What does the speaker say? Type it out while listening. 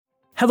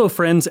Hello,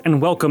 friends,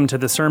 and welcome to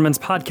the Sermons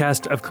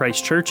podcast of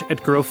Christ Church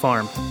at Grove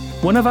Farm.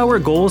 One of our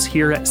goals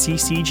here at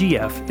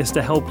CCGF is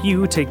to help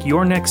you take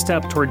your next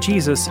step toward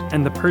Jesus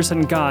and the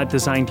person God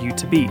designed you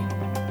to be.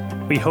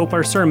 We hope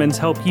our sermons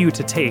help you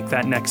to take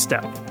that next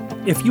step.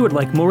 If you would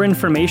like more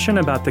information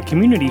about the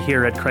community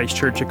here at Christ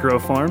Church at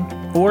Grove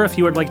Farm, or if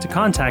you would like to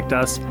contact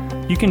us,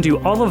 you can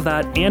do all of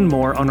that and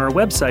more on our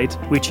website,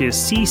 which is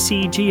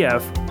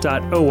ccgf.org.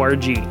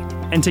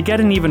 And to get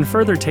an even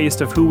further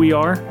taste of who we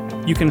are,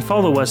 you can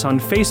follow us on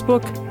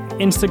Facebook,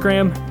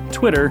 Instagram,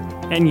 Twitter,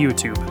 and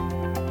YouTube.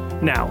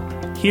 Now,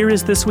 here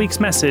is this week's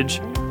message.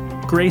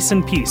 Grace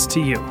and peace to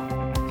you.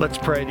 Let's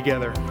pray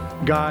together.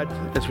 God,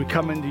 as we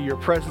come into your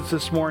presence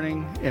this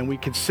morning and we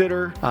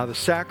consider the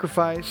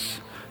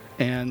sacrifice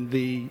and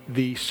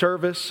the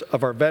service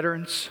of our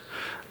veterans,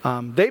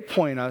 they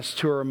point us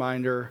to a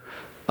reminder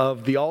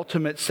of the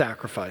ultimate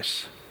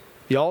sacrifice,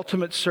 the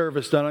ultimate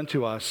service done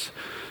unto us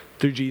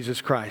through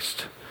Jesus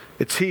Christ.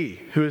 It's He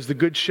who is the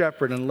good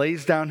shepherd and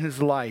lays down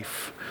His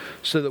life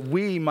so that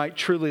we might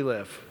truly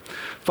live.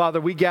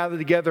 Father, we gather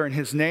together in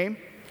His name,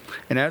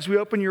 and as we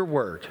open your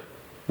word,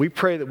 we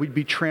pray that we'd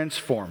be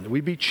transformed, that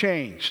we'd be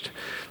changed,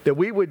 that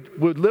we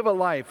would live a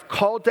life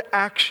called to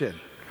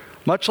action,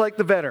 much like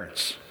the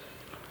veterans,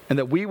 and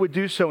that we would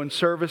do so in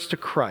service to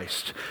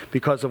Christ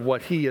because of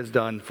what He has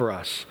done for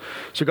us.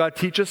 So God,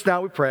 teach us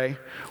now, we pray.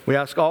 We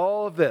ask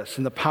all of this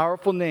in the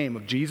powerful name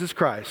of Jesus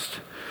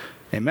Christ.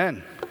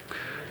 Amen.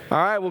 All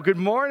right, well, good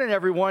morning,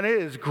 everyone. It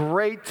is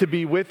great to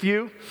be with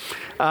you.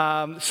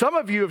 Some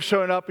of you have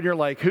shown up and you're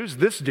like, who's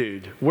this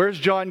dude? Where's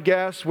John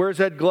Guest? Where's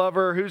Ed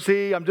Glover? Who's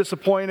he? I'm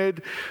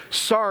disappointed.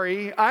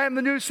 Sorry, I am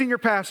the new senior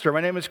pastor.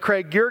 My name is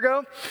Craig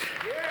Girgo.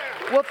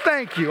 Yeah. Well,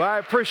 thank you. I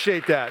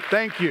appreciate that.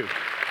 Thank you.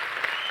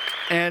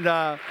 And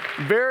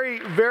very,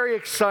 very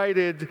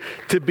excited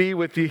to be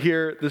with you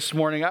here this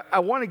morning. I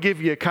want to give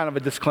you kind of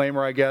a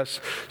disclaimer, I guess.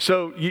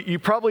 So you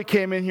probably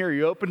came in here,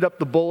 you opened up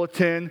the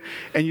bulletin,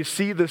 and you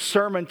see the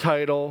sermon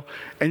title,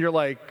 and you're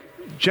like,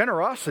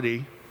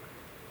 generosity?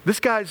 This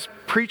guy's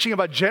preaching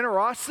about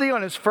generosity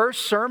on his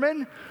first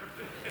sermon?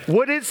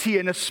 What is he,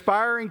 an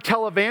aspiring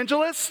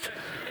televangelist?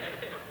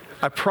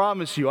 I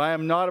promise you, I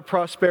am not a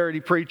prosperity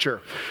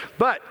preacher.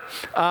 But,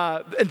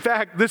 in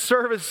fact, this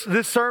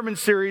sermon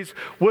series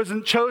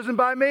wasn't chosen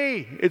by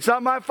me. It's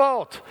not my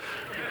fault.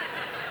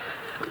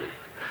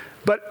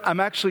 But I'm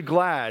actually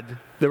glad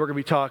that we're going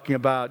to be talking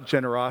about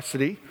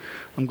generosity.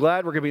 I'm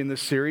glad we're going to be in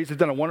this series. They've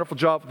done a wonderful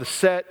job with the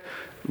set.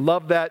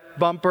 Love that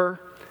bumper.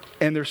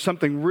 And there's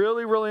something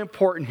really, really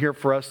important here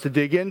for us to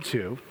dig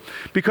into.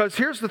 Because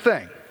here's the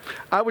thing.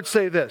 I would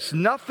say this.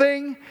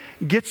 Nothing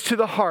gets to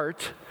the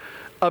heart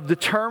of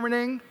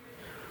determining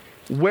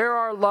where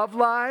our love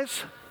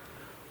lies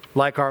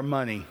like our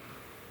money.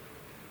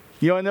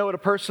 You want to know what a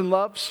person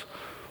loves?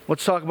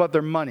 Let's talk about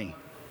their money.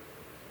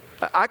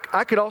 I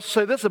could also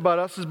say this about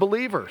us as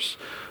believers.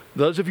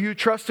 Those of you who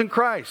trust in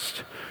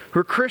Christ, who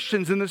are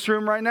Christians in this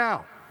room right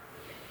now.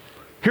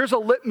 Here's a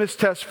litmus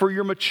test for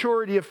your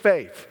maturity of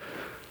faith.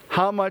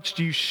 How much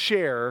do you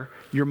share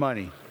your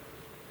money?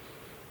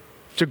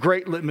 It's a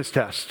great litmus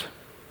test.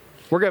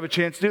 We're going to have a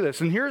chance to do this.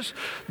 And here's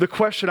the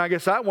question I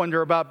guess I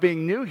wonder about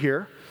being new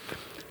here.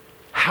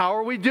 How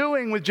are we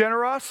doing with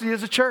generosity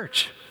as a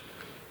church?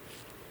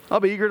 I'll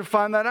be eager to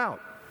find that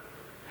out.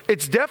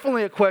 It's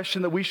definitely a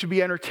question that we should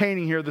be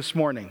entertaining here this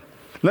morning.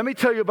 Let me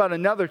tell you about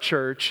another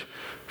church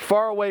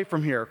far away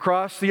from here,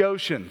 across the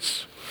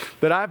oceans,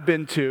 that I've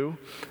been to.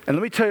 And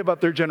let me tell you about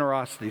their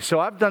generosity.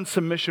 So I've done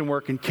some mission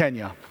work in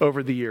Kenya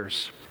over the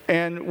years.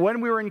 And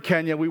when we were in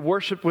Kenya, we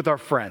worshiped with our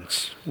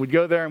friends. We'd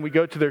go there and we'd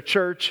go to their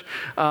church.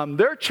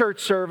 Their church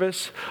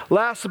service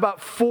lasts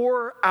about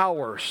 4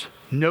 hours.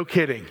 No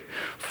kidding.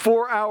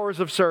 4 hours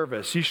of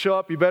service. You show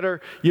up, you better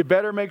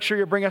make sure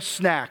you bring a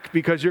snack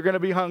because you're going to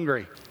be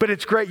hungry. But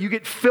it's great. You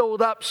get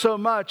filled up so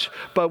much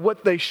by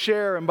what they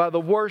share and by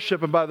the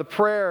worship and by the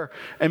prayer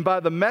and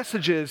by the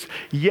messages.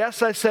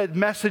 Yes, I said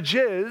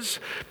messages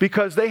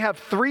because they have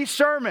 3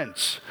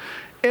 sermons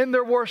in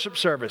their worship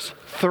service.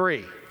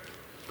 3.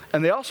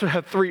 And they also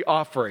have 3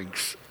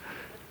 offerings.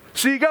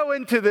 So you go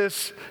into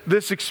this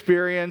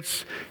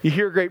experience, you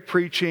hear great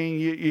preaching,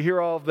 you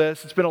hear all of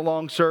this, it's been a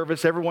long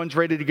service, everyone's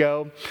ready to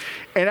go.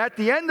 And at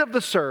the end of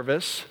the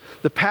service,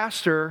 the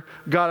pastor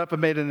got up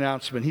and made an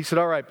announcement. He said,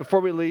 all right,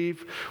 before we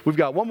leave, we've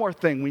got one more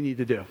thing we need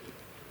to do.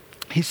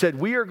 He said,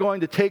 we are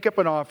going to take up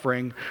an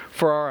offering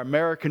for our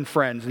American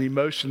friends and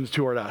emotions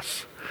toward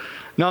us.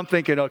 Now I'm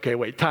thinking, okay,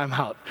 wait, time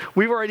out.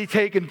 We've already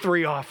taken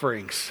 3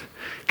 offerings.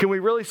 Can we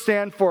really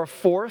stand for a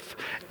 4th?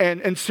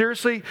 And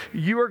seriously,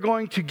 you are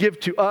going to give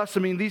to us. I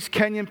mean, these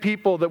Kenyan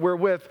people that we're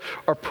with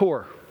are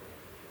poor.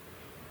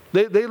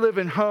 They live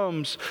in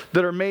homes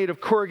that are made of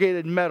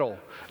corrugated metal,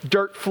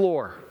 dirt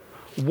floor,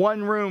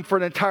 1 room for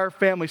an entire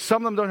family.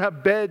 Some of them don't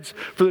have beds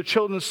for their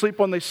children to sleep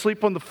on. They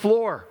sleep on the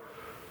floor.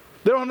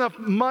 They don't have enough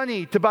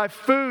money to buy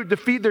food to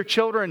feed their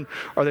children.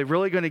 Are they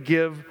really going to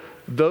give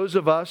those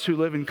of us who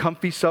live in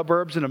comfy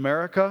suburbs in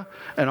America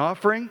an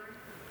offering?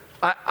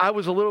 I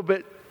was a little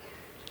bit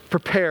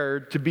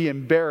prepared to be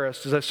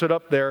embarrassed as I stood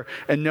up there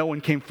and no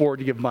one came forward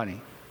to give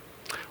money.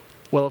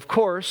 Well, of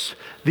course,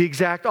 the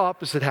exact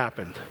opposite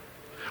happened.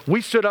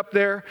 We stood up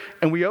there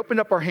and we opened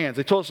up our hands.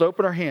 They told us to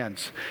open our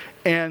hands.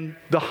 And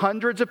the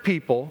hundreds of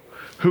people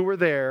who were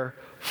there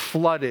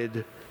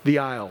flooded the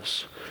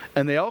aisles.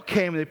 And they all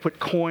came and they put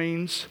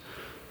coins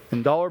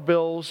and dollar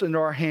bills into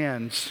our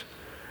hands,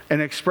 an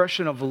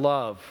expression of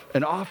love,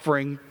 an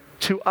offering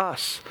to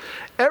us.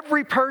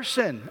 Every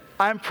person,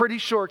 I'm pretty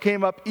sure,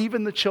 came up,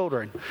 even the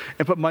children,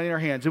 and put money in our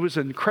hands. It was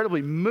an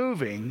incredibly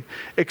moving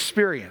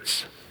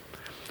experience.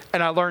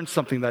 And I learned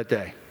something that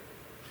day.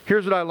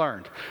 Here's what I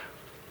learned.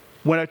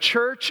 When a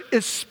church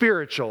is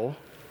spiritual,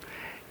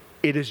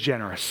 it is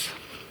generous.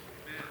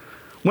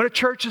 When a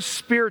church is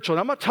spiritual, and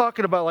I'm not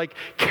talking about like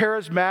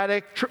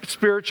charismatic,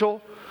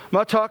 spiritual. I'm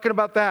not talking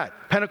about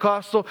that.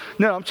 Pentecostal.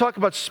 No, I'm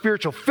talking about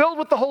spiritual, filled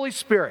with the Holy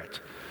Spirit.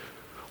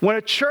 When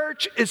a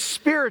church is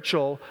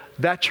spiritual,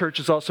 that church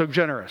is also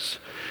generous.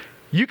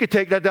 You could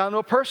take that down to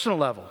a personal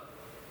level.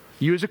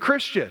 You as a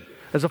Christian,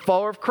 as a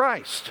follower of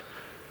Christ.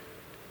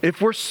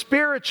 If we're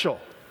spiritual,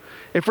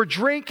 if we're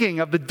drinking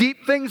of the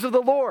deep things of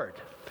the Lord,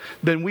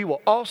 then we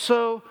will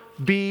also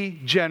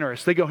be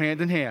generous. They go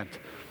hand in hand.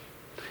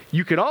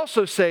 You can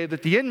also say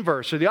that the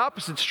inverse or the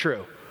opposite is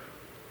true,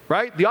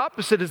 right? The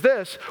opposite is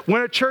this: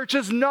 when a church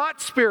is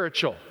not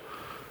spiritual,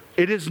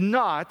 it is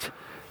not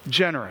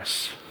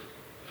generous.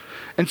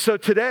 And so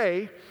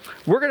today,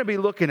 we're going to be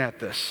looking at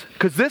this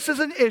because this is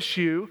an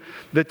issue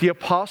that the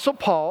Apostle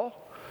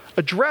Paul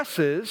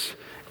addresses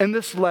in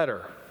this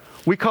letter.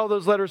 We call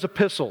those letters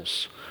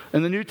epistles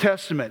in the New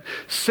Testament.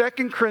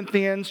 2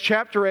 Corinthians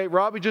chapter 8.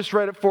 Robbie just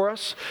read it for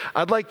us.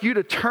 I'd like you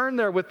to turn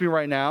there with me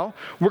right now.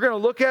 We're going to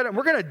look at it, and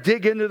we're going to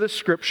dig into the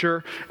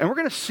scripture, and we're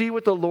going to see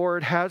what the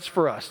Lord has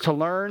for us to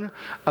learn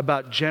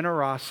about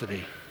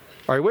generosity.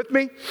 Are you with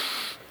me?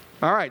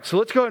 All right, so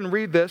let's go ahead and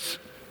read this.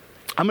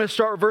 I'm going to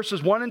start with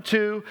verses 1 and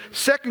 2,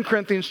 2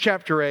 Corinthians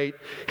chapter 8.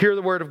 Hear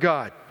the word of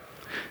God.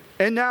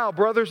 And now,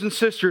 brothers and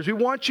sisters, we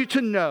want you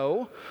to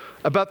know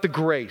about the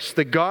grace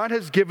that God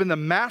has given the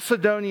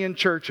Macedonian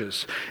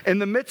churches in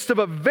the midst of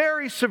a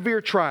very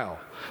severe trial.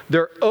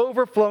 Their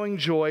overflowing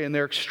joy and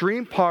their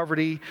extreme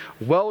poverty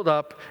welled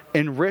up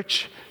in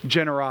rich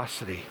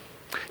generosity.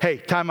 Hey,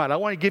 time out. I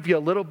want to give you a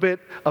little bit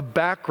of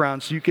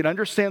background so you can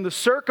understand the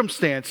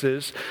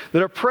circumstances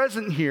that are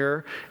present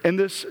here in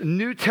this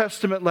New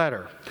Testament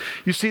letter.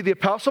 You see, the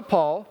Apostle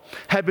Paul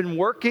had been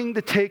working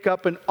to take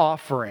up an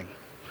offering.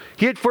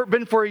 He had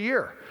been for a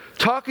year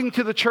talking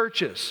to the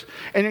churches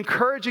and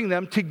encouraging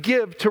them to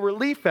give to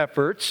relief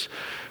efforts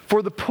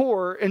for the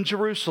poor in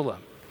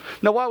Jerusalem.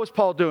 Now, why was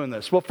Paul doing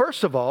this? Well,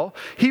 first of all,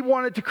 he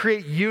wanted to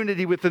create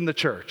unity within the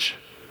church.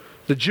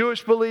 The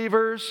Jewish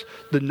believers,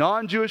 the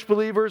non-Jewish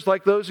believers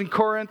like those in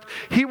Corinth,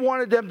 he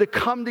wanted them to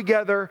come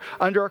together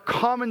under a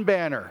common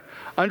banner,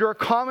 under a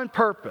common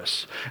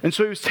purpose. And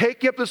so he was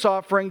taking up this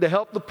offering to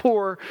help the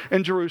poor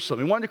in Jerusalem.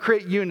 He wanted to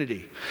create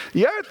unity.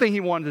 The other thing he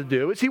wanted to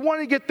do is he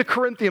wanted to get the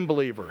Corinthian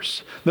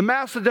believers, the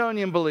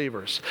Macedonian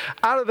believers,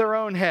 out of their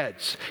own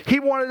heads. He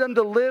wanted them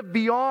to live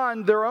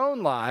beyond their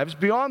own lives,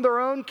 beyond their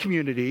own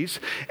communities,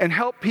 and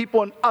help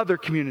people in other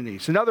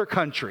communities, in other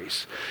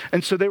countries.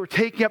 And so they were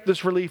taking up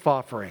this relief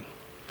offering.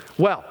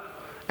 Well,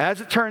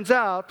 as it turns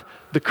out,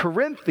 the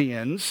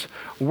Corinthians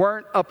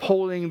weren't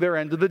upholding their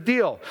end of the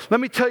deal. Let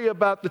me tell you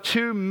about the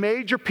two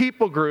major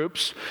people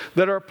groups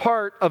that are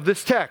part of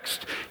this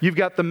text. You've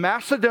got the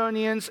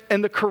Macedonians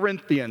and the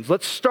Corinthians.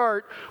 Let's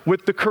start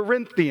with the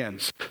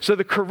Corinthians. So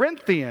the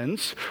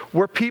Corinthians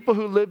were people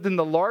who lived in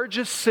the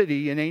largest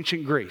city in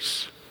ancient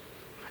Greece.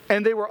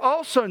 And they were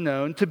also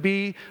known to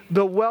be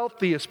the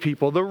wealthiest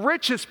people, the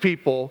richest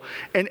people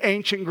in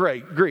ancient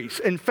Greece.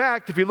 In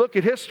fact, if you look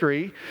at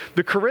history,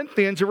 the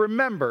Corinthians are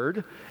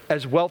remembered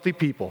as wealthy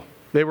people.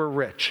 They were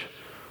rich.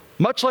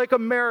 Much like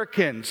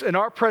Americans in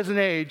our present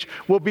age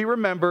will be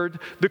remembered,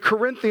 the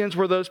Corinthians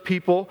were those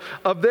people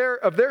of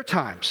their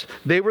times.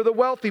 They were the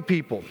wealthy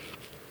people.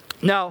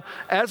 Now,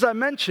 as I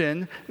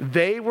mentioned,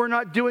 they were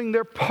not doing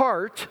their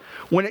part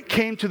when it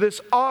came to this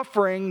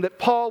offering that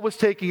Paul was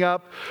taking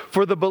up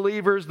for the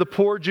believers, the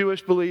poor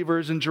Jewish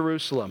believers in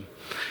Jerusalem.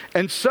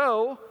 And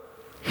so,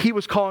 he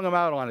was calling them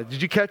out on it.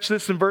 Did you catch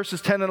this in verses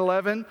 10 and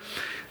 11?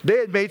 They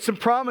had made some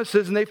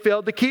promises and they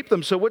failed to keep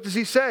them. So what does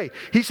he say?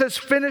 He says,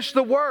 finish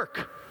the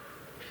work,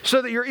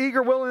 so that your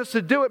eager willingness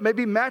to do it may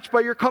be matched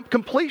by your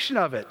completion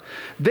of it.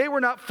 They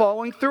were not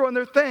following through on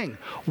their thing.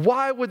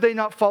 Why would they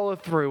not follow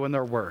through on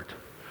their word?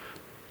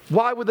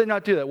 Why would they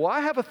not do that? Well,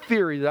 I have a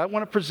theory that I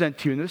want to present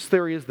to you, and this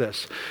theory is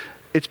this.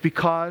 It's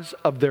because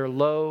of their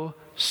low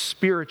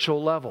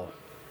spiritual level.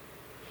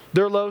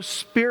 Their low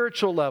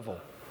spiritual level.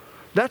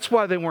 That's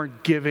why they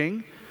weren't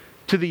giving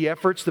to the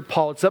efforts that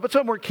Paul had set. But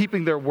some weren't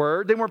keeping their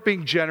word. They weren't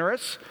being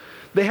generous.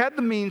 They had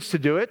the means to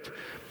do it,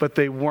 but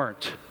they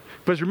weren't.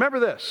 Because remember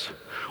this,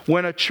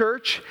 when a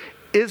church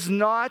is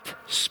not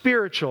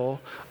spiritual,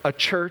 a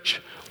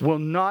church will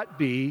not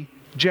be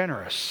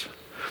generous.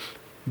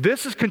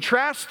 This is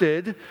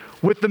contrasted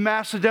with the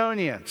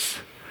Macedonians.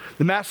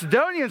 The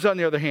Macedonians, on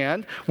the other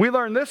hand, we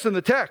learn this in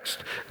the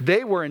text.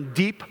 They were in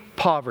deep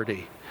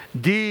poverty.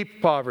 Deep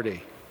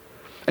poverty.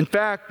 In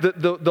fact,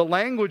 the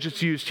language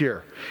that's used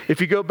here,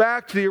 if you go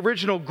back to the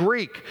original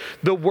Greek,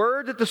 the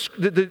word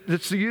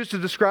that's used to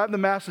describe the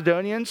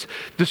Macedonians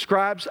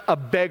describes a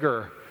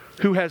beggar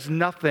who has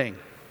nothing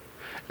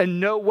and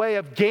no way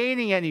of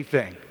gaining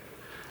anything.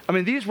 I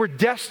mean, these were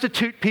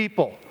destitute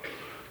people.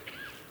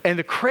 And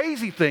the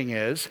crazy thing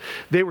is,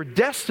 they were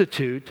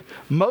destitute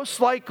most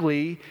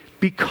likely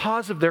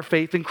because of their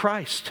faith in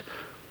Christ.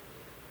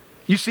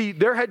 You see,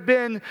 there had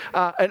been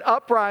an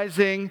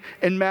uprising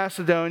in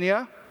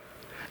Macedonia,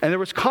 and there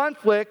was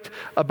conflict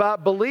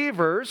about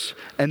believers,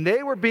 and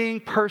they were being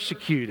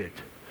persecuted.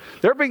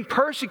 They were being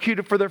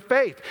persecuted for their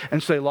faith,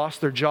 and so they lost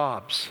their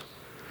jobs.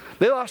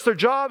 They lost their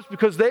jobs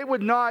because they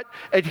would not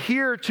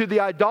adhere to the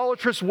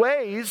idolatrous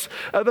ways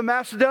of the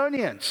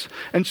Macedonians.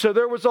 And so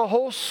there was a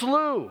whole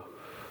slew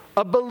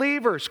of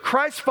believers,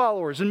 Christ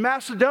followers in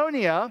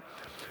Macedonia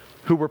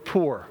who were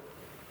poor,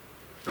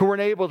 who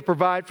weren't able to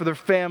provide for their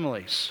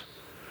families,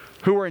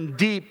 who were in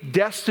deep,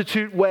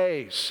 destitute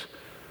ways.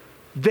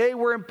 They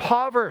were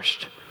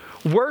impoverished.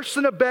 Worse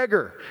than a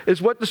beggar is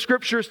what the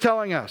scripture is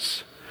telling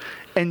us.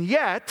 And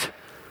yet,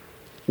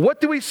 what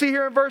do we see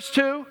here in verse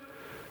 2?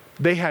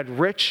 They had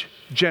rich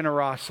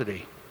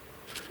generosity.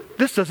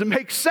 This doesn't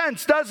make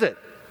sense, does it?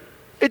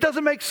 It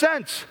doesn't make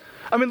sense.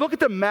 I mean, look at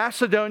the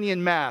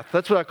Macedonian math.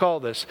 That's what I call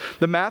this.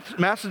 The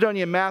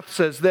Macedonian math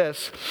says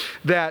this,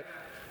 that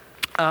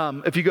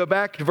if you go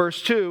back to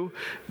verse 2,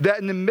 that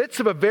in the midst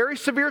of a very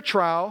severe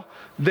trial,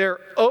 their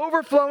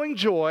overflowing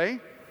joy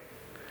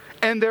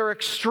and their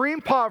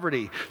extreme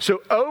poverty.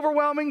 So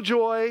overwhelming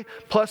joy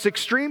plus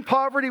extreme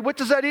poverty, what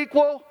does that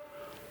equal?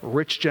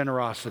 Rich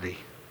generosity.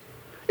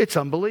 It's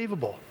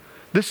unbelievable.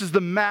 This is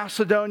the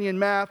Macedonian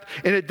math,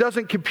 and it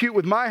doesn't compute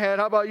with my head.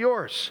 How about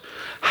yours?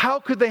 How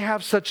could they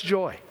have such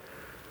joy?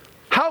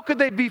 How could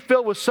they be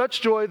filled with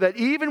such joy that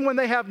even when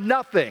they have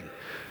nothing,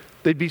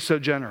 they'd be so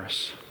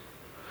generous?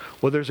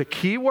 Well, there's a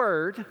key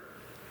word,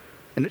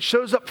 and it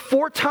shows up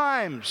 4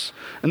 times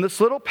in this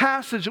little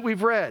passage that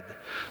we've read.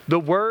 The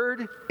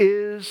word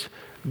is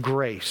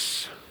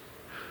grace.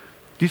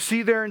 Do you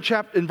see there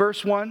in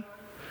verse 1?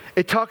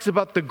 It talks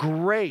about the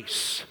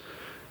grace.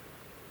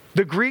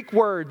 The Greek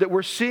word that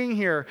we're seeing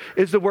here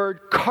is the word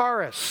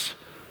charis.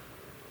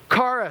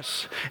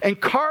 Charis.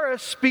 And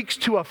charis speaks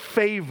to a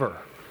favor.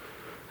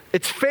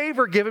 It's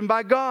favor given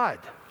by God.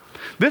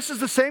 This is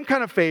the same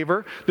kind of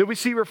favor that we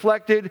see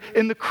reflected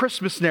in the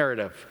Christmas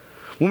narrative.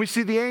 When we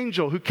see the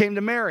angel who came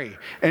to Mary.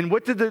 And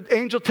what did the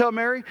angel tell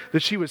Mary?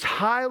 That she was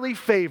highly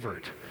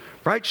favored.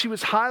 Right? She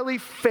was highly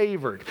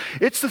favored.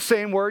 It's the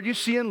same word you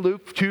see in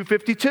Luke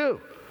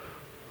 2:52.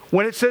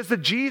 When it says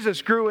that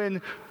Jesus grew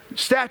in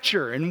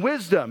stature and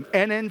wisdom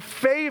and in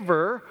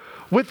favor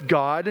with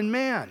God and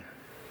man.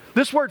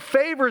 This word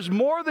favor is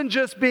more than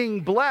just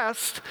being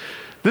blessed.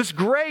 This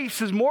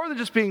grace is more than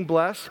just being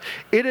blessed.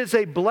 It is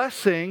a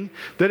blessing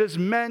that is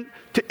meant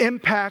to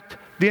impact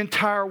the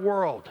entire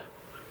world.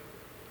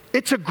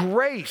 It's a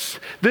grace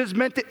that is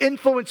meant to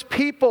influence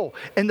people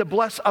and to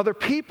bless other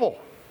people.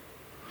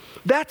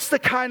 That's the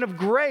kind of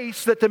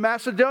grace that the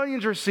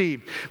Macedonians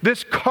received.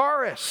 This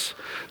charis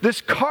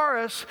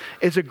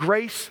is a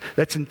grace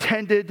that's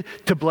intended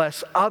to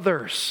bless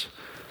others.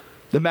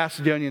 The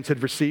Macedonians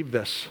had received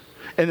this.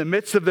 In the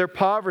midst of their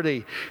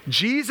poverty,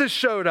 Jesus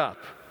showed up,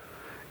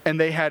 and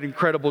they had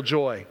incredible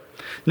joy.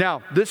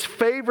 Now, this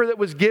favor that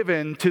was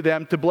given to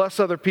them to bless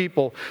other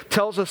people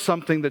tells us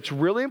something that's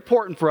really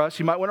important for us.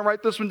 You might want to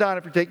write this one down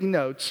if you're taking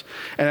notes,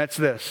 and that's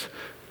this.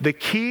 The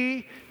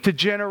key to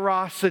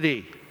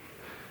generosity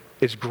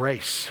is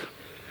grace.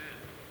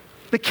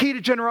 The key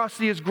to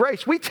generosity is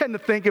grace. We tend to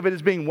think of it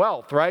as being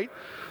wealth, right?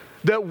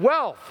 That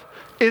wealth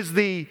is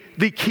the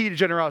key to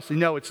generosity.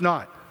 No, it's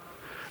not.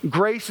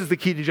 Grace is the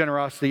key to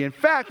generosity. In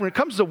fact, when it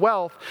comes to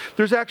wealth,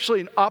 there's actually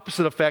an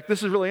opposite effect.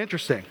 This is really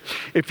interesting.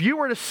 If you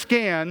were to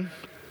scan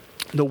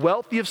the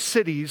wealthiest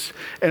cities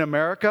in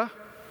America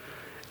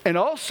and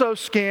also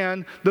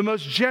scan the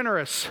most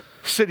generous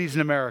cities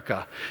in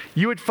America,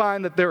 you would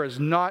find that there is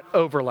not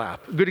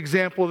overlap. A good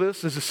example of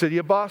this is the city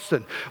of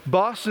Boston.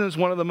 Boston is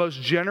one of the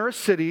most generous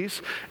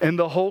cities in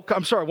the whole,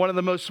 one of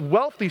the most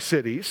wealthy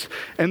cities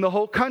in the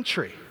whole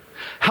country.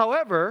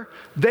 However,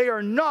 they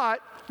are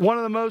not one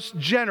of the most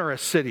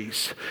generous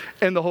cities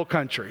in the whole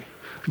country.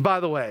 By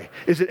the way,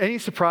 is it any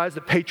surprise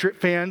that Patriot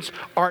fans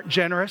aren't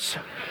generous?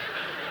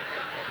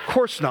 Of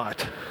course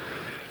not.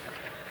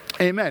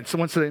 Amen.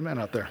 Someone said amen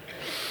out there.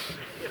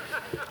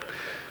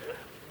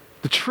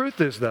 The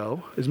truth is,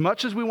 though, as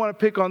much as we want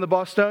to pick on the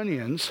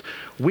Bostonians,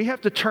 we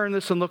have to turn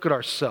this and look at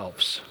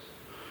ourselves.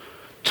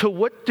 To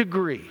what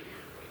degree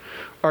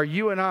are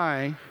you and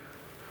I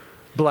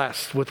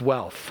blessed with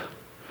wealth,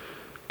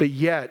 but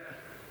yet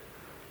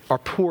are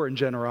poor in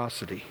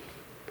generosity?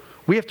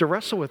 We have to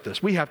wrestle with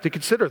this. We have to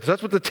consider this.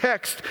 That's what the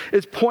text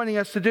is pointing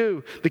us to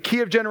do. The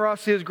key of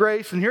generosity is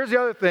grace. And here's the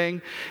other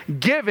thing.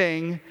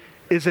 Giving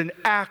is an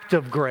act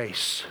of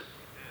grace.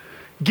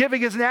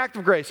 Giving is an act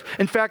of grace.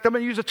 In fact, I'm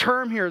going to use a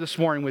term here this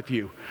morning with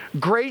you.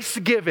 Grace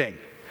giving.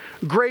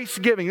 Grace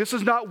giving. This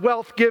is not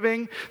wealth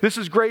giving. This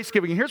is grace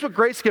giving. And here's what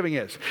grace giving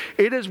is.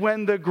 It is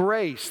when the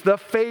grace, the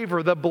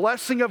favor, the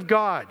blessing of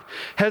God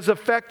has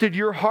affected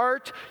your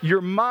heart,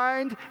 your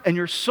mind, and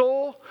your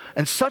soul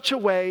in such a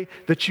way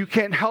that you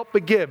can't help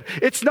but give.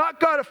 It's not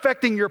God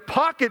affecting your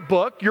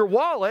pocketbook, your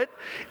wallet.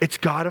 It's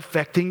God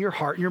affecting your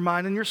heart and your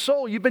mind and your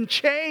soul. You've been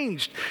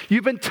changed.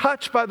 You've been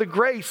touched by the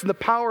grace and the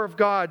power of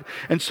God.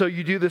 And so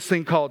you do this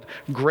thing called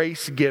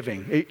grace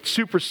giving. It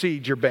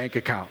supersedes your bank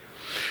account.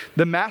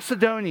 The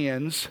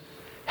Macedonians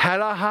had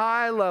a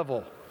high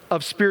level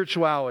of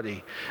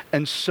spirituality,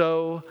 and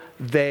so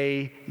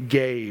they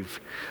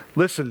gave.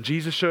 Listen,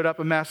 Jesus showed up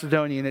in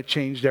Macedonia and it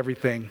changed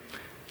everything.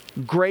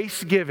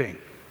 Grace giving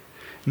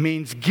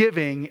means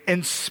giving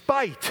in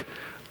spite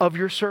of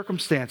your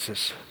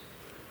circumstances.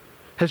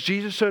 Has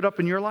Jesus showed up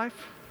in your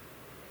life?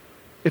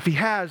 If he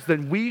has,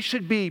 then we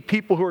should be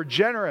people who are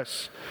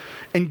generous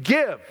and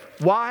give.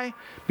 Why?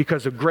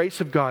 Because the grace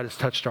of God has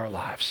touched our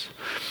lives.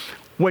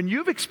 When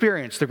you've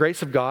experienced the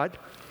grace of God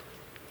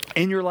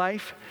in your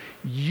life,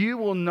 you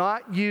will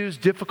not use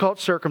difficult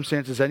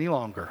circumstances any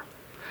longer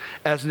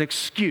as an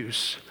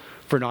excuse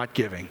for not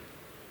giving.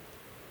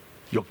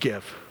 You'll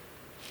give.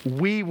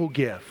 We will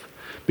give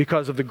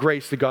because of the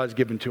grace that God's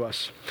given to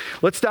us.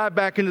 Let's dive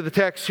back into the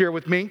text here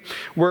with me.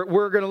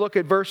 We're going to look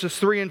at verses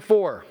 3 and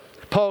 4.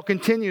 Paul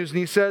continues and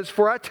he says,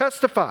 "For I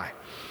testify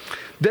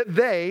that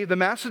they, the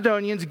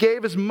Macedonians,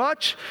 gave as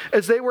much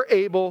as they were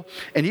able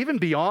and even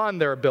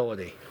beyond their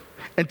ability.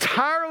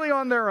 Entirely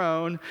on their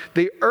own,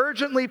 they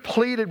urgently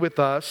pleaded with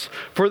us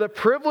for the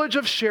privilege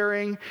of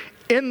sharing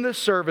in the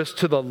service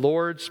to the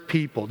Lord's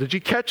people." Did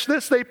you catch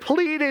this? They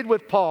pleaded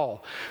with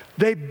Paul.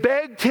 They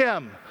begged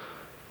him.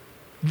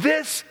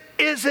 This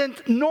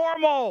isn't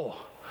normal.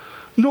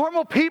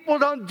 Normal people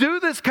don't do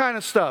this kind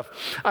of stuff.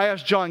 I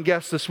asked John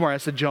Guest this morning, I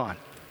said, "John,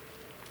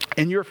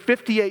 in your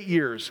 58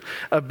 years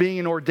of being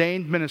an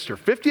ordained minister,"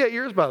 58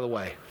 years, by the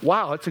way.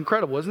 Wow, that's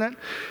incredible, isn't it?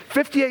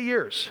 58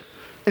 years.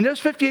 In those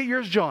 58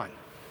 years, John,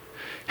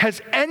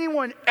 has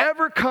anyone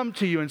ever come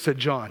to you and said,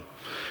 "John,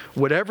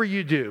 whatever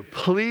you do,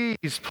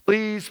 please,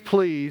 please,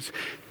 please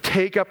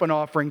take up an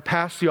offering,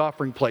 pass the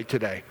offering plate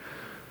today"?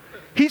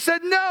 He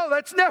said, "No,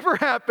 that's never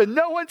happened.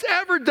 No one's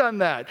ever done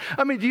that."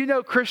 I mean, do you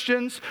know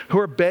Christians who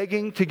are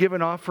begging to give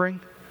an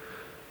offering?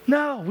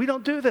 No, we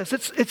don't do this.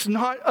 It's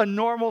not a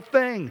normal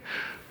thing.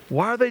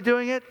 Why are they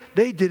doing it?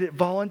 They did it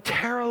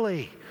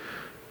voluntarily.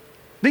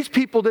 These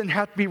people didn't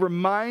have to be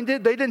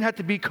reminded. They didn't have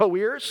to be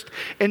coerced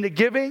into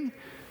giving.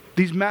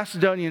 These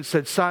Macedonians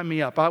said, "Sign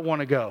me up. I want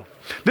to go."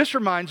 This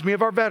reminds me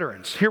of our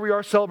veterans. Here we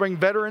are celebrating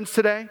veterans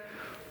today.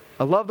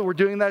 I love that we're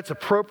doing that. It's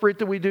appropriate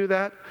that we do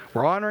that.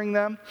 We're honoring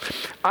them.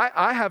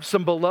 I have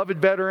some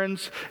beloved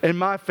veterans in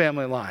my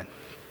family line.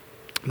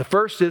 The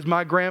first is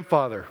my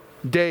grandfather,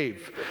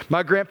 Dave.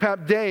 My grandpa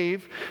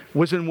Dave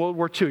was in World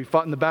War II. He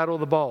fought in the Battle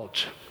of the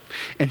Bulge.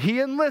 And he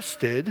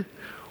enlisted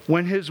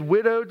when his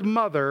widowed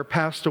mother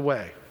passed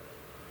away.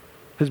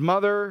 His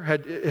mother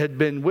had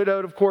been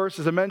widowed, of course,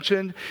 as I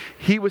mentioned.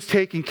 He was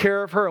taking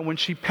care of her, and when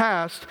she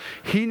passed,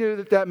 he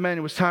knew that meant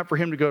it was time for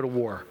him to go to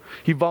war.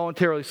 He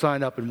voluntarily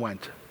signed up and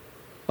went.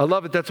 I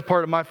love it. That's a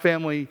part of my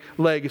family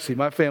legacy,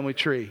 my family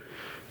tree.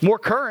 More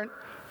current,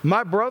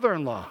 my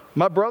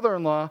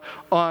brother-in-law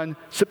on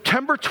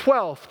September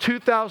 12th,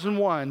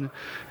 2001,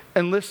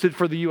 enlisted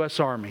for the U.S.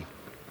 Army.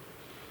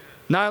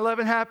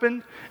 9/11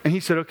 happened, and he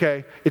said,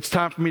 "Okay, it's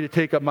time for me to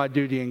take up my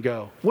duty and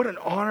go." What an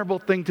honorable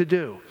thing to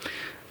do.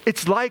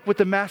 It's like what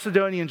the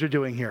Macedonians are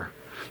doing here.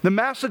 The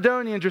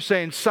Macedonians are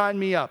saying, "Sign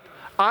me up.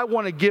 I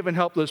want to give and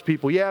help those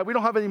people. Yeah, we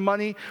don't have any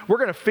money. We're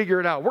going to figure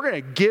it out. We're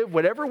going to give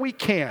whatever we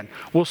can.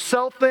 We'll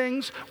sell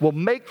things. We'll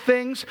make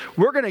things.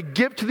 We're going to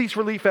give to these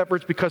relief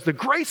efforts because the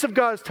grace of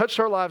God has touched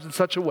our lives in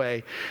such a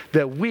way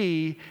that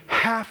we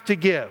have to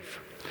give."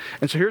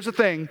 And so here's the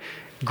thing.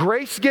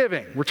 Grace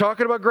giving. We're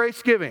talking about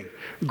grace giving.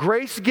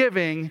 Grace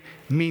giving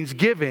means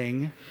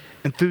giving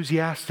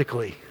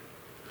enthusiastically.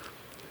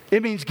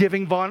 It means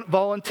giving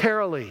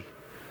voluntarily.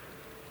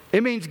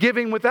 It means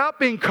giving without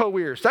being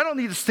coerced. I don't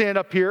need to stand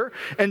up here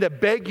and to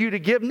beg you to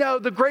give. No,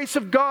 the grace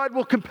of God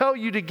will compel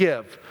you to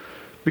give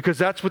because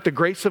that's what the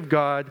grace of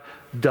God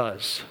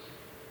does.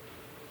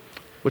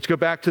 Let's go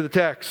back to the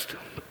text.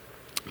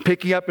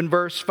 Picking up in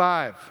verse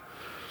 5.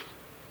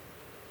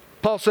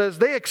 Paul says,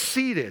 "They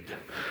exceeded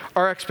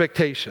our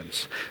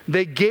expectations.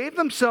 They gave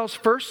themselves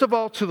first of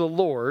all to the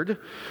Lord,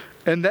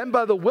 and then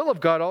by the will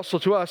of God also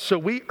to us. So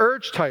we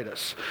urge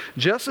Titus,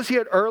 just as he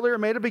had earlier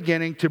made a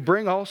beginning, to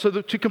bring also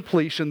to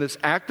completion this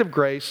act of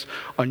grace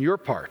on your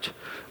part.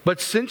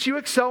 But since you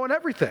excel in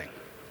everything,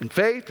 in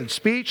faith and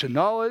speech and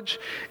knowledge,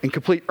 in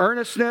complete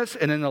earnestness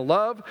and in the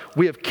love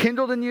we have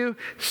kindled in you,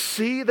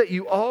 see that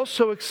you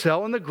also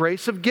excel in the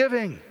grace of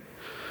giving.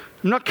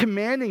 I'm not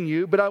commanding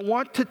you, but I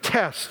want to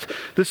test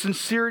the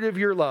sincerity of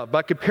your love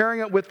by comparing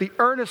it with the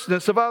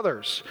earnestness of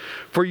others.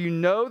 For you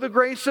know the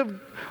grace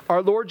of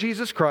our Lord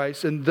Jesus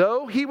Christ, and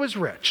though he was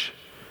rich,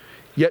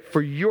 yet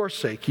for your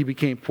sake he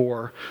became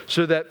poor,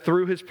 so that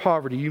through his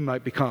poverty you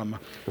might become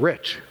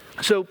rich."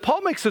 So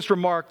Paul makes this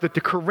remark that the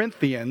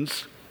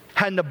Corinthians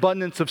had an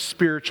abundance of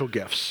spiritual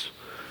gifts,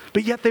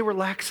 but yet they were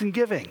lax in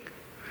giving.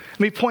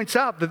 And he points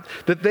out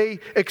that they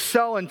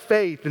excel in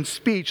faith and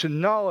speech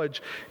and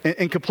knowledge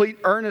and complete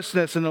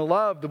earnestness and the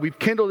love that we've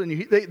kindled in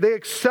you. They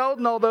excelled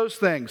in all those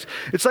things.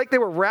 It's like they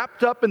were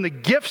wrapped up in the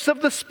gifts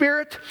of the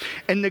Spirit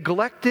and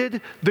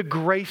neglected the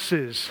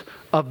graces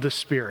of the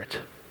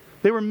Spirit.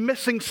 They were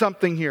missing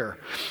something here.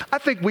 I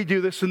think we do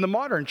this in the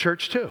modern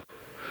church too.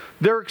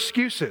 There are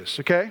excuses,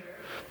 okay?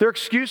 There are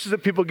excuses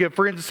that people give.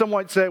 For instance,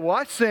 someone might say, well,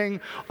 I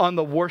sing on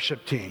the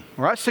worship team,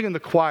 or I sing in the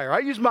choir. I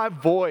use my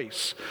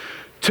voice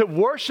to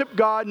worship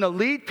God and to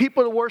lead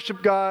people to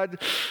worship God.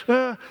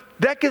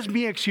 That gives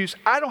me an excuse.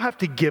 I don't have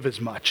to give as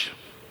much.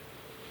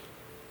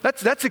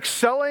 That's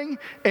excelling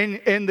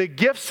in the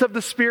gifts of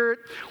the Spirit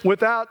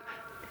without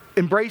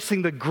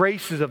embracing the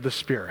graces of the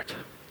Spirit.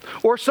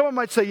 Or someone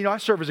might say, I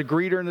serve as a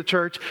greeter in the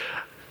church.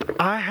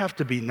 I have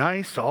to be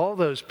nice to all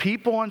those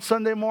people on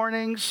Sunday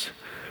mornings.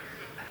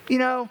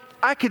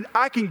 I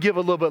can give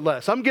a little bit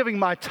less. I'm giving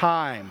my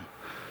time.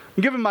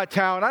 I'm giving my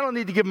talent. I don't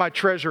need to give my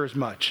treasure as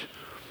much.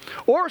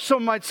 Or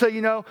someone might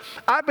say,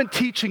 I've been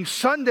teaching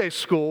Sunday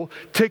school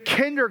to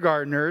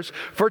kindergartners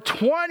for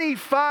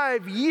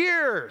 25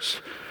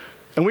 years.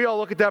 And we all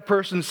look at that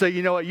person and say,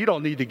 you know what, you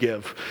don't need to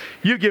give.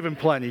 You've given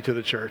plenty to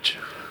the church.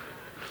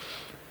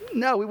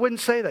 No, we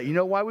wouldn't say that. You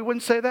know why we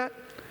wouldn't say that?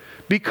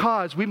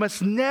 Because we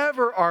must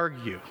never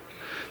argue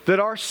that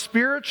our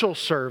spiritual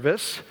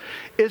service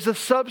is a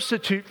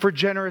substitute for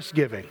generous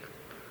giving.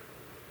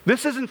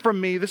 This isn't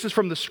from me, this is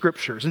from the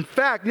Scriptures. In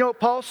fact, what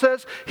Paul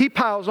says? He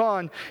piles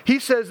on. He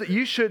says that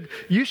you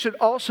should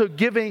also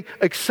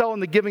excel in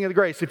the giving of the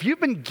grace. If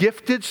you've been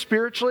gifted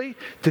spiritually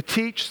to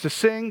teach, to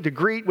sing, to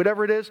greet,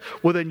 whatever it is,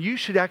 well then you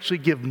should actually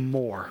give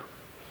more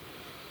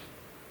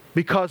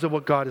because of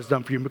what God has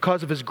done for you,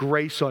 because of His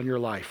grace on your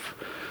life.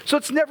 So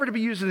it's never to be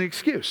used as an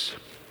excuse.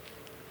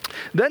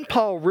 Then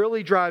Paul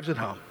really drives it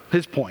home,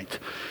 his point.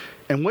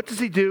 And what does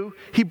he do?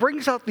 He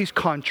brings out these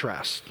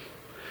contrasts.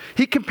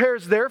 He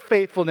compares their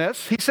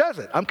faithfulness, he says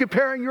it, I'm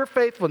comparing your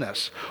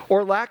faithfulness,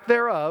 or lack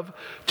thereof,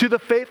 to the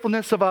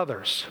faithfulness of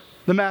others,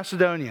 the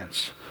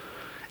Macedonians.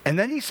 And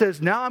then he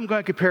says, now I'm going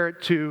to compare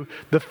it to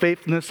the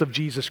faithfulness of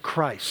Jesus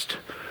Christ.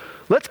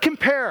 Let's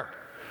compare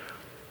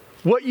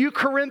what you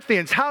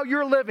Corinthians, how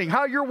you're living,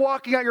 how you're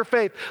walking out your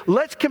faith.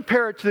 Let's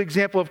compare it to the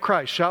example of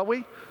Christ, shall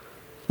we?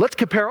 Let's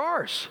compare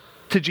ours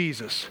to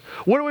Jesus.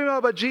 What do we know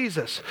about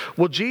Jesus?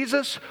 Well,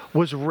 Jesus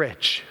was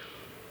rich.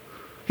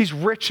 He's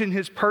rich in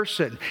His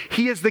person.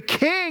 He is the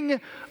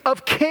King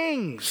of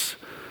kings,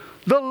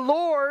 the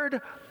Lord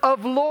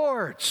of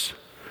lords.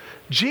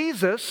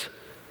 Jesus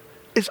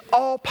is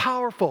all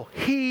powerful.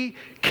 He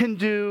can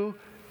do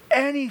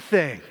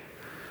anything.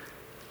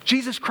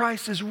 Jesus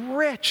Christ is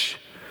rich.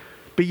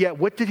 But yet,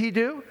 what did He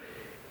do?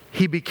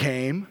 He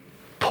became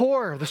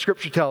poor, the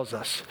Scripture tells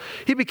us.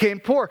 He became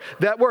poor.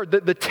 That word,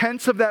 the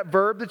tense of that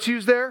verb that's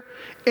used there,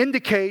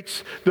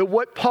 indicates that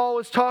what Paul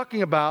is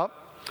talking about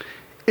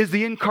is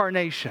the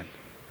incarnation.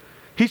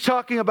 He's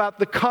talking about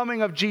the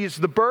coming of Jesus,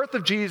 the birth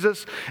of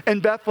Jesus in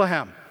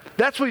Bethlehem.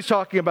 That's what he's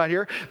talking about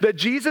here. That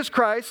Jesus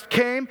Christ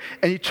came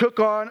and He took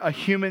on a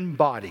human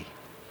body.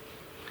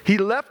 He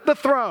left the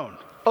throne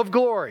of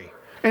glory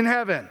in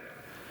heaven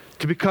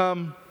to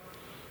become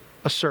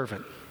a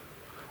servant,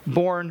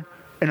 born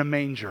in a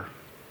manger,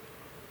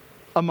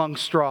 among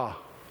straw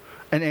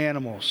and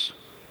animals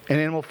and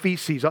animal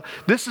feces.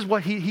 This is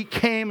what he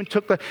came and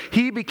took.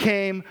 He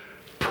became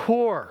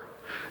poor.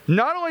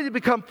 Not only did He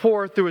become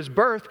poor through His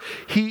birth,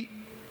 He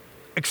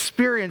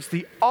experienced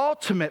the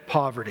ultimate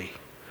poverty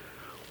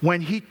when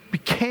He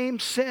became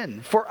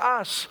sin for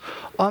us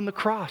on the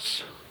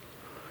cross.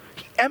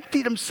 He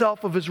emptied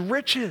Himself of His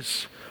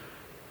riches.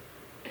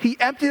 He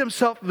emptied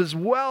Himself of His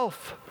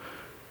wealth.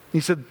 He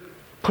said,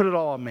 put it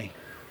all on me.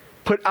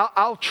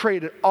 I'll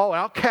trade it all,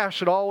 I'll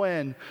cash it all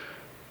in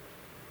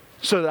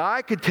so that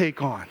I could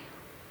take on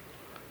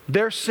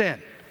their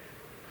sin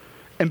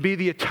and be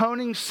the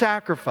atoning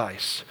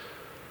sacrifice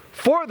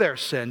for their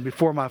sin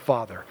before my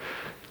Father.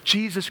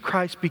 Jesus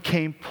Christ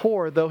became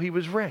poor though He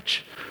was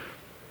rich.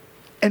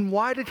 And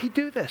why did He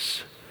do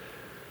this?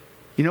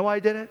 You know why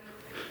He did it?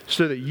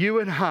 So that you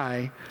and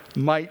I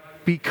might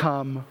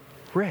become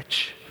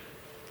rich.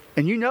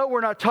 And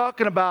we're not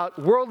talking about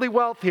worldly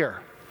wealth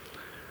here.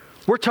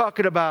 We're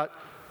talking about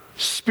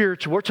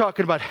spiritual. We're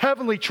talking about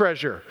heavenly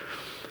treasure.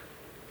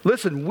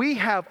 Listen, we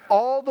have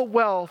all the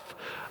wealth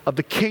of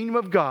the kingdom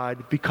of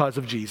God because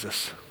of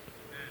Jesus.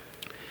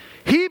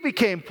 He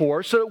became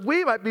poor so that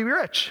we might be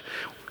rich.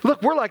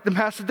 Look, we're like the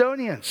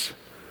Macedonians.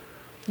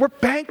 We're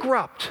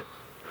bankrupt.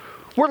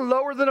 We're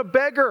lower than a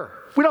beggar.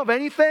 We don't have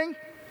anything,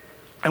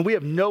 and we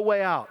have no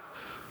way out.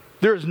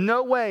 There is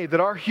no way that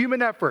our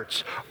human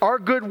efforts, our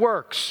good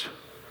works,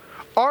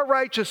 our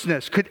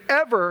righteousness could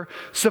ever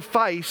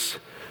suffice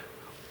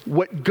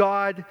what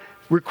God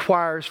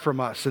requires from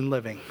us in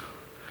living.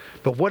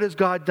 But what has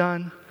God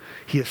done?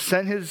 He has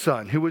sent His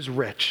Son, who was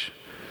rich,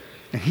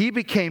 and He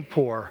became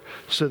poor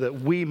so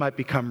that we might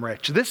become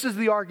rich. This is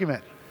the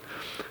argument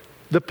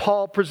that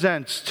Paul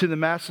presents to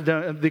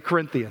the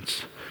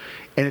Corinthians.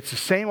 And it's the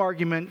same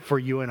argument for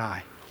you and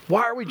I.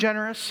 Why are we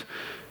generous?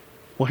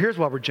 Well, here's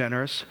why we're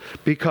generous.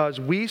 Because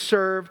we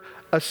serve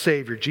a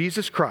Savior,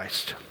 Jesus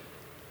Christ.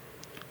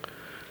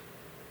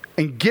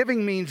 And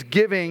giving means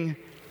giving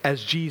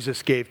as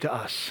Jesus gave to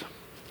us.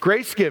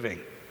 Grace giving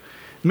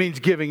means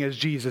giving as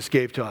Jesus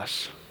gave to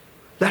us.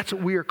 That's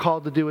what we are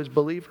called to do as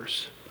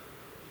believers.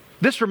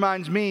 This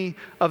reminds me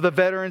of the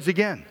veterans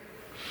again.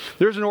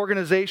 There's an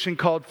organization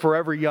called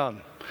Forever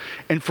Young.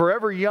 And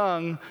Forever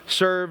Young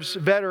serves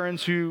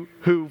veterans who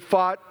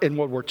fought in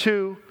World War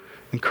II,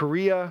 in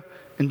Korea,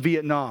 and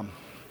Vietnam.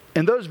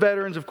 And those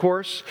veterans, of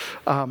course,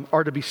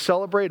 are to be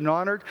celebrated and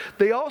honored.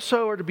 They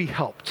also are to be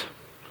helped.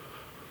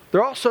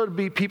 They're also to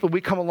be people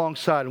we come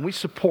alongside and we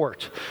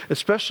support,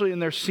 especially in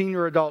their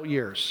senior adult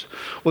years.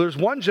 Well, there's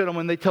one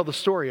gentleman they tell the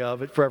story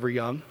of at Forever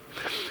Young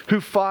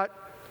who fought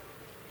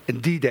in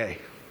D-Day.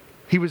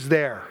 He was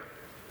there.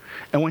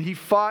 And when he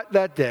fought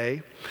that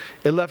day,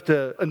 it left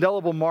an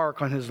indelible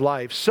mark on his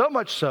life, so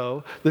much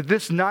so that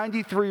this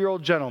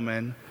 93-year-old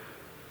gentleman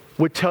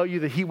would tell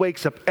you that he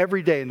wakes up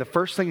every day and the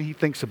first thing he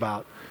thinks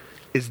about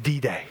is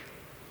D-Day.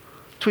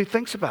 That's what he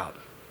thinks about.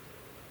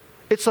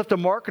 It's left a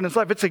mark in his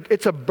life.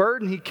 It's a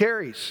burden he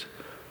carries.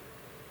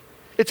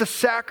 It's a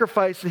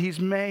sacrifice that he's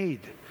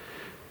made.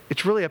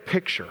 It's really a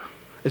picture.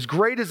 As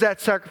great as that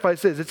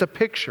sacrifice is, it's a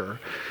picture.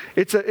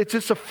 It's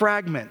just a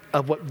fragment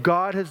of what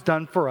God has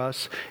done for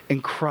us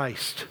in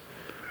Christ.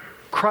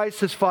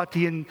 Christ has fought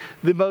the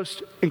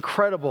most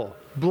incredible,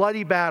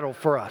 bloody battle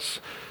for us.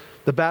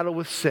 The battle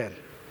with sin.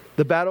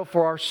 The battle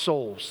for our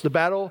souls. The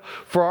battle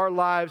for our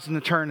lives in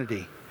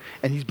eternity.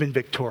 And he's been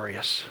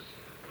victorious.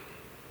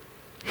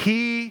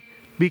 He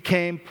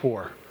became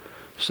poor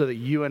so that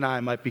you and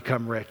I might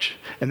become rich.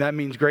 And that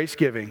means grace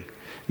giving.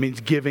 It means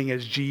giving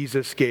as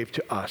Jesus gave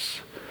to us.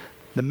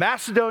 The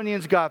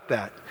Macedonians got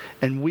that.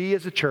 And we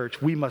as a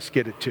church, we must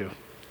get it too.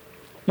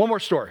 One more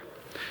story.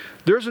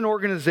 There's an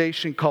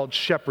organization called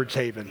Shepherd's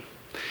Haven.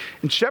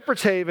 And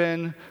Shepherd's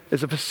Haven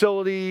is a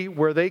facility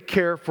where they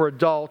care for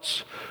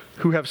adults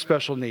who have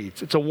special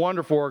needs. It's a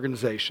wonderful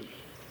organization.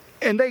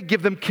 And they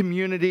give them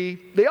community.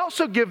 They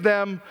also give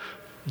them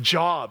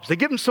jobs. They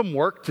give them some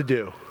work to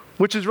do,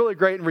 which is really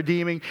great and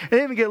redeeming. And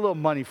they even get a little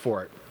money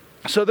for it.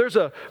 So there's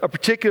a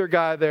particular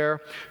guy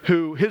there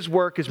who his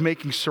work is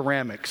making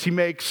ceramics. He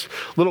makes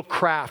little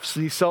crafts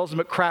and he sells them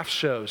at craft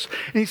shows.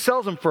 And he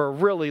sells them for a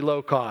really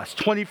low cost,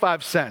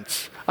 25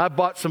 cents. I've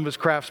bought some of his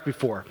crafts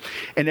before.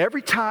 And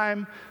every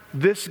time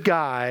this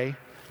guy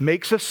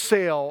makes a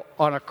sale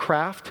on a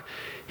craft,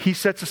 he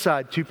sets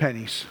aside 2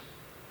 pennies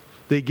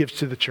that he gives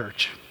to the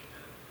church.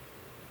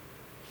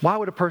 Why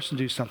would a person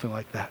do something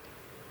like that?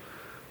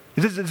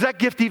 Does that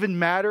gift even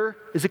matter?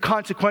 Is it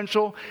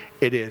consequential?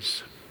 It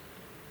is.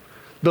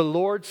 The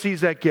Lord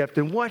sees that gift,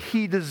 and what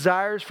he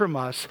desires from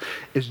us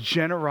is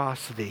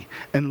generosity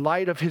in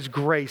light of his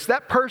grace.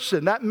 That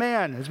person, that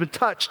man has been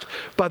touched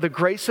by the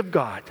grace of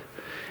God,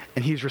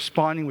 and he's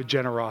responding with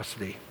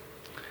generosity.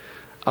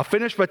 I'll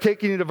finish by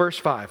taking you to verse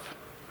 5.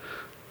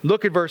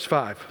 Look at verse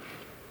 5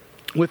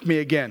 with me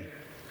again.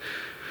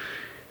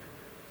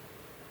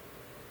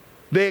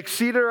 They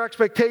exceeded our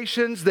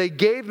expectations. They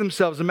gave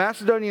themselves. The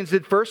Macedonians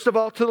did first of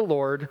all to the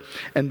Lord,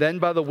 and then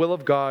by the will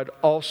of God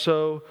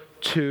also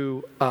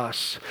to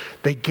us.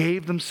 They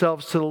gave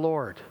themselves to the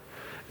Lord,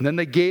 and then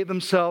they gave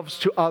themselves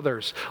to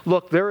others.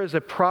 Look, there is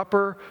a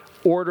proper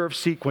order of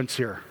sequence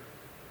here.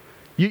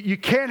 You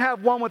can't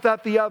have one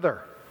without the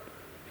other.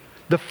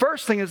 The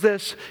first thing is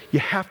this: you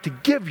have to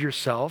give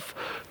yourself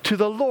to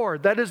the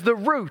Lord. That is the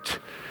root.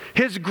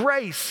 His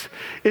grace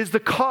is the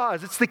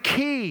cause. It's the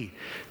key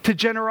to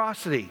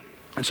generosity.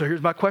 And so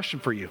here's my question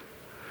for you,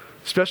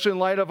 especially in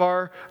light of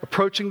our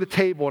approaching the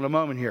table in a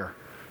moment here.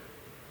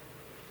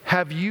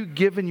 Have you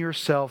given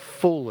yourself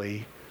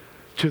fully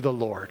to the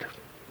Lord?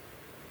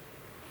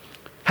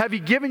 Have you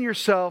given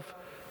yourself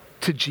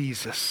to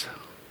Jesus?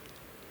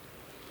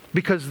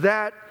 Because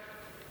that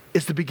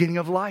is the beginning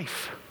of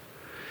life.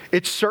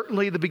 It's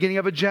certainly the beginning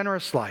of a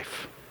generous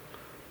life.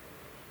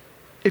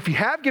 If you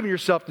have given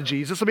yourself to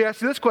Jesus, let me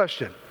ask you this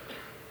question.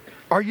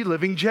 Are you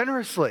living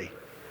generously?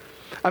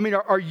 I mean,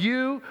 are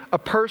you a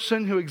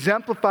person who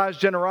exemplifies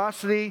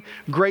generosity,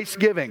 grace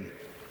giving,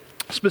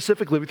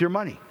 specifically with your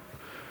money?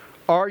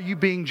 Are you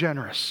being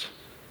generous?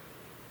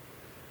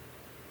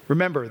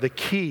 Remember, the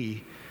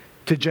key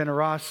to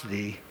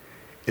generosity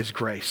is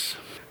grace.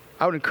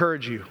 I would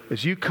encourage you,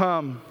 as you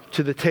come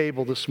to the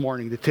table this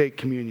morning to take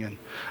communion,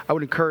 I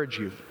would encourage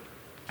you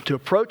to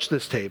approach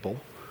this table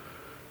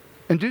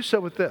and do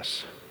so with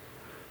this.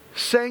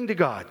 Saying to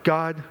God,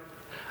 God,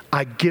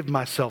 I give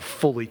myself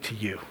fully to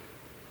you.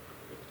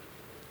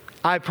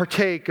 I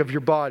partake of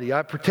your body.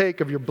 I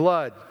partake of your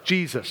blood,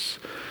 Jesus.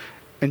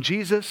 And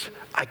Jesus,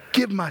 I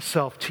give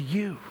myself to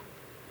you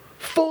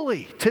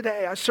fully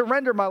today. I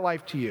surrender my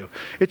life to you.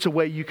 It's a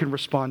way you can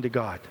respond to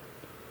God.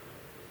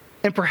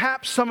 And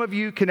perhaps some of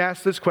you can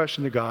ask this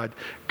question to God.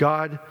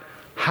 God,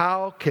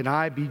 how can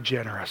I be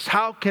generous?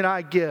 How can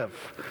I give?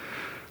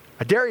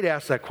 I dare you to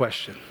ask that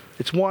question.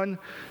 It's one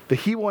that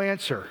he will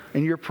answer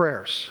in your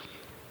prayers.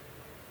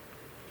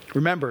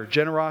 Remember,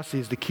 generosity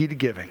is the key to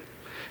giving.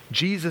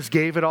 Jesus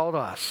gave it all to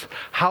us.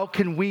 How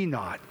can we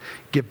not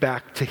give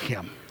back to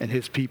him and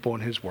his people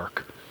and his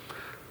work?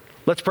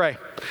 Let's pray.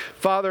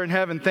 Father in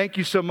heaven, thank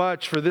you so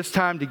much for this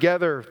time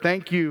together.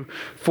 Thank you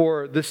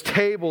for this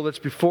table that's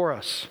before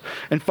us.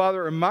 And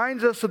Father, it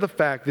reminds us of the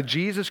fact that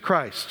Jesus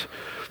Christ,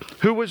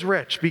 who was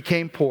rich,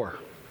 became poor,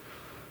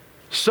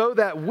 so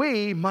that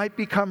we might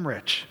become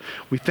rich.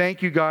 We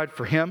thank you, God,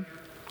 for him.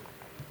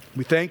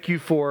 We thank you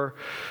for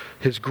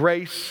his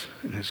grace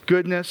and his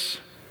goodness.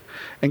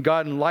 And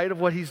God, in light of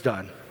what he's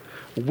done,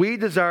 we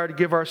desire to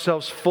give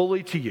ourselves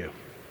fully to you.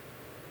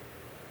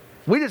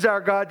 We desire,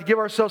 God, to give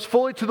ourselves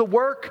fully to the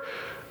work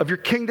of your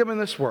kingdom in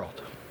this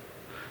world.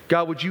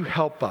 God, would you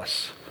help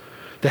us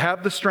to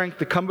have the strength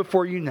to come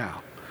before you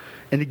now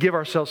and to give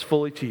ourselves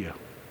fully to you.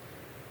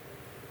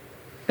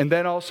 And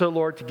then also,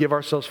 Lord, to give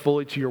ourselves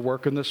fully to your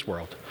work in this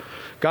world.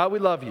 God, we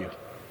love you.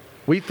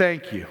 We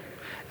thank you.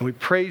 And we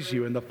praise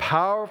you in the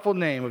powerful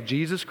name of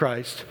Jesus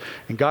Christ.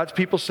 And God's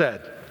people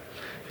said,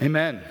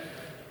 amen.